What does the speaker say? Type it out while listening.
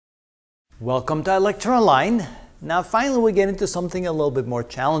Welcome to Lecture Online. Now finally we get into something a little bit more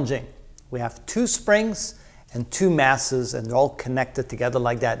challenging. We have two springs and two masses and they're all connected together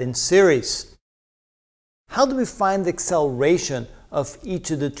like that in series. How do we find the acceleration of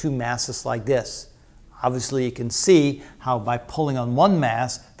each of the two masses like this? Obviously you can see how by pulling on one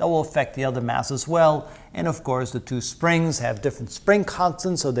mass that will affect the other mass as well, and of course the two springs have different spring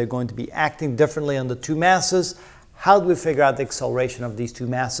constants, so they're going to be acting differently on the two masses. How do we figure out the acceleration of these two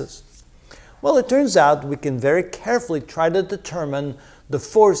masses? Well, it turns out we can very carefully try to determine the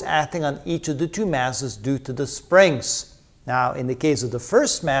force acting on each of the two masses due to the springs. Now, in the case of the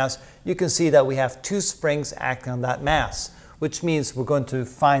first mass, you can see that we have two springs acting on that mass, which means we're going to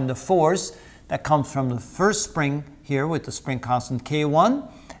find the force that comes from the first spring here with the spring constant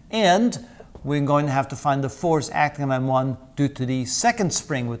K1, and we're going to have to find the force acting on M1 due to the second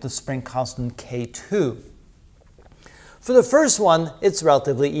spring with the spring constant K2. For the first one, it's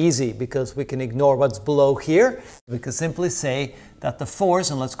relatively easy because we can ignore what's below here. We can simply say that the force,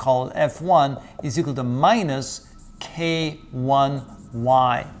 and let's call it F1, is equal to minus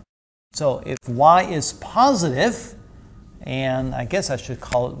K1y. So if y is positive, and I guess I should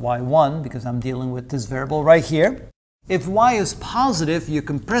call it y1 because I'm dealing with this variable right here. If y is positive, you're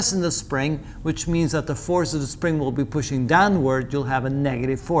compressing the spring, which means that the force of the spring will be pushing downward. You'll have a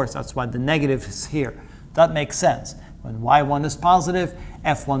negative force. That's why the negative is here. That makes sense. When y1 is positive,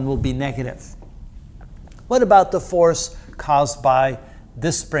 F1 will be negative. What about the force caused by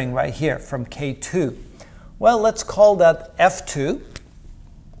this spring right here from K2? Well, let's call that F2.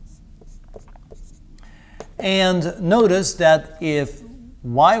 And notice that if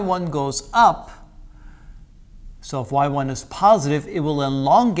y1 goes up, so if y1 is positive, it will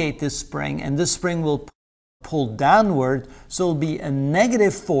elongate this spring, and this spring will pull downward, so it'll be a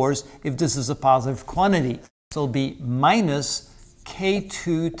negative force if this is a positive quantity. So it'll be minus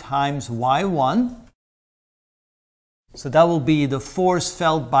K2 times y1. So that will be the force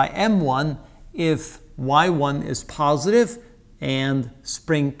felt by M1 if y1 is positive and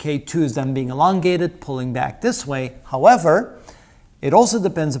spring K2 is then being elongated, pulling back this way. However, it also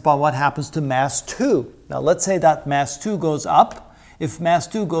depends upon what happens to mass 2. Now let's say that mass 2 goes up. If mass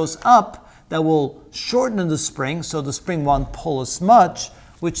 2 goes up, that will shorten the spring, so the spring won't pull as much,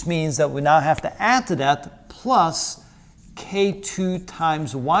 which means that we now have to add to that plus K2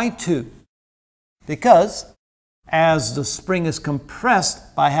 times y2. Because as the spring is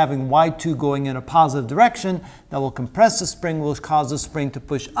compressed by having y2 going in a positive direction, that will compress the spring, will cause the spring to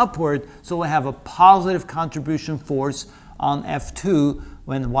push upward, so we'll have a positive contribution force on F2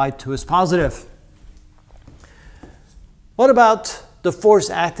 when y2 is positive. What about the force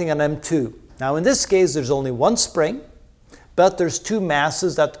acting on M2? Now in this case there's only one spring, but there's two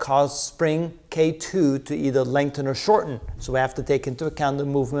masses that cause spring K2 to either lengthen or shorten. So we have to take into account the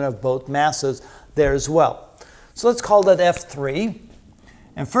movement of both masses there as well. So let's call that F3.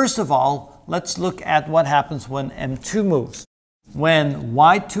 And first of all, let's look at what happens when M2 moves. When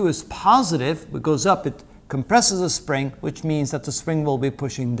y2 is positive, it goes up, it compresses the spring, which means that the spring will be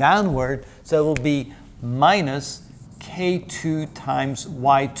pushing downward. So it will be minus K2 times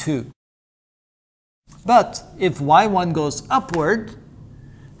y2. But if y1 goes upward,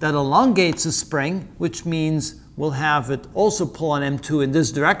 that elongates the spring, which means we'll have it also pull on M2 in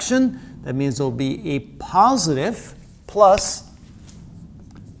this direction. That means there will be a positive plus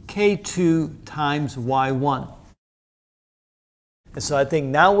K2 times y1. And so I think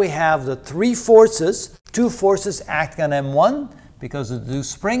now we have the three forces, two forces acting on M1 because of the two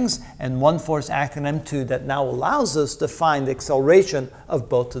springs, and one force acting on M2 that now allows us to find the acceleration of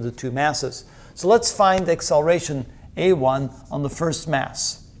both of the two masses. So let's find the acceleration A1 on the first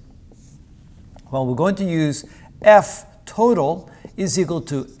mass. Well, we're going to use F total is equal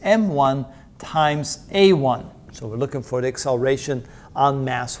to M1 times A1. So we're looking for the acceleration on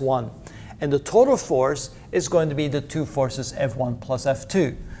mass 1. And the total force is going to be the two forces F1 plus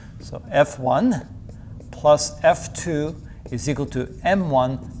F2. So F1 plus F2 is equal to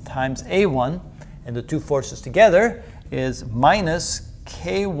M1 times A1. And the two forces together is minus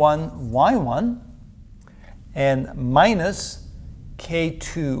K1y1 and minus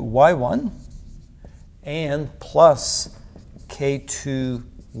K2y1 and plus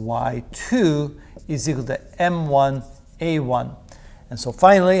K2y2 is equal to M1a1. And so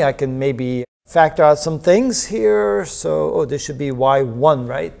finally I can maybe factor out some things here. So this should be y1,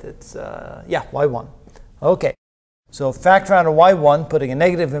 right? It's yeah, y1. Okay. So factor out a y1, putting a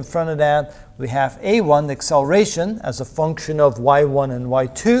negative in front of that, we have a1, the acceleration, as a function of y1 and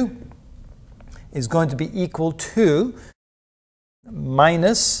y2, is going to be equal to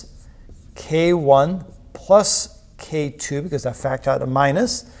minus k1 plus k2, because I factor out a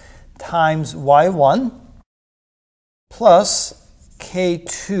minus, times y1 plus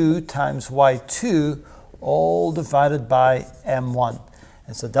k2 times y2 all divided by m1.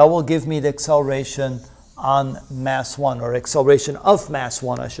 And so that will give me the acceleration on mass 1, or acceleration of mass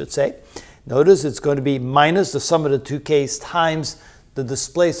 1, I should say. Notice it's going to be minus the sum of the two k's times the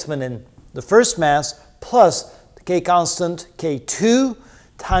displacement in the first mass plus the k constant k2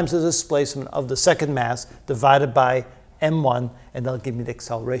 times the displacement of the second mass divided by m1, and that'll give me the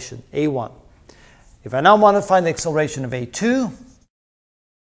acceleration a1. If I now want to find the acceleration of a2,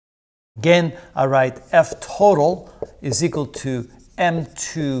 again, I write F total is equal to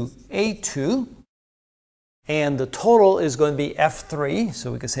m2a2, and the total is going to be F3,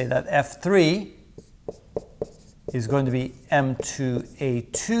 so we can say that F3 is going to be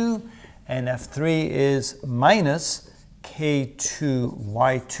m2a2, and F3 is minus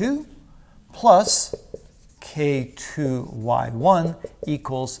k2y2 plus k2y1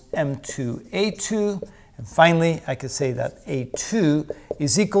 equals m2a2. And finally, I can say that a2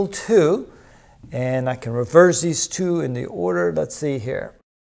 is equal to, and I can reverse these two in the order. Let's see here.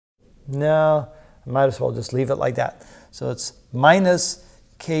 No, I might as well just leave it like that. So it's minus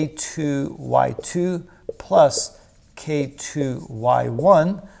k2y2 plus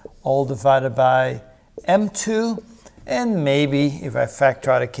k2y1 all divided by m2. And maybe if I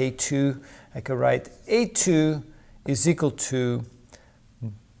factor out a k2, I could write a2 is equal to,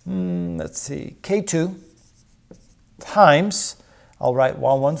 let's see, k2 times, I'll write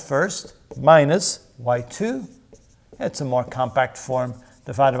y1 first, minus y2. It's a more compact form,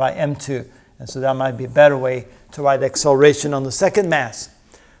 divided by m2. And so that might be a better way to write acceleration on the second mass.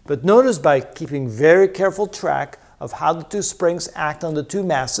 But notice, by keeping very careful track of how the two springs act on the two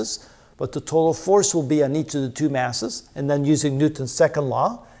masses, what the total force will be on each of the two masses, and then using Newton's second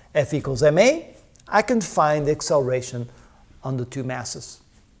law, F equals ma, I can find the acceleration on the two masses.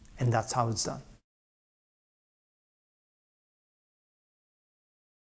 And that's how it's done.